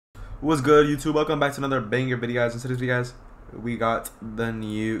What's good, YouTube? Welcome back to another banger video, guys. In today's video, guys, we got the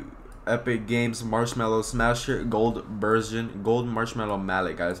new Epic Games Marshmello Smasher Gold version, Gold Marshmello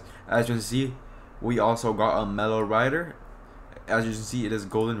mallet, guys. As you can see, we also got a mellow rider. As you can see, it is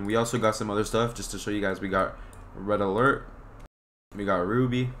golden. We also got some other stuff just to show you guys. We got Red Alert, we got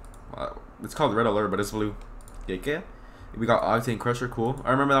Ruby. It's called Red Alert, but it's blue. Yeah. We got Octane Crusher, cool.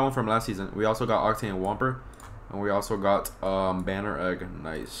 I remember that one from last season. We also got Octane Whomper, and we also got Banner Egg.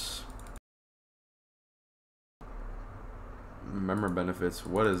 Nice. Member benefits.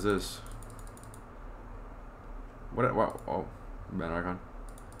 What is this? What? Oh, banner icon.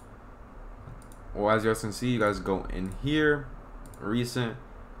 Well, as you guys can see, you guys go in here, recent,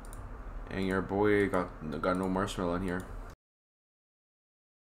 and your boy got no marshmallow in here.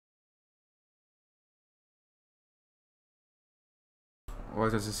 Well,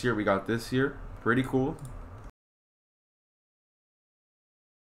 as you can see here, we got this here. Pretty cool.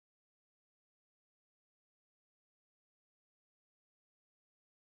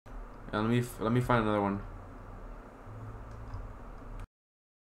 And let me find another one.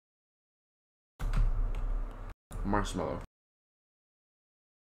 Marshmello.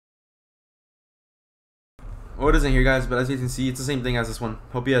 Oh, it isn't here, guys, but as you can see, it's the same thing as this one.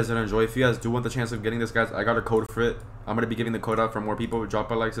 Hope you guys did enjoy. If you guys do want the chance of getting this, guys, I got a code for it. I'm going to be giving the code out for more people.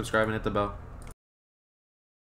 Drop a like, subscribe, and hit the bell.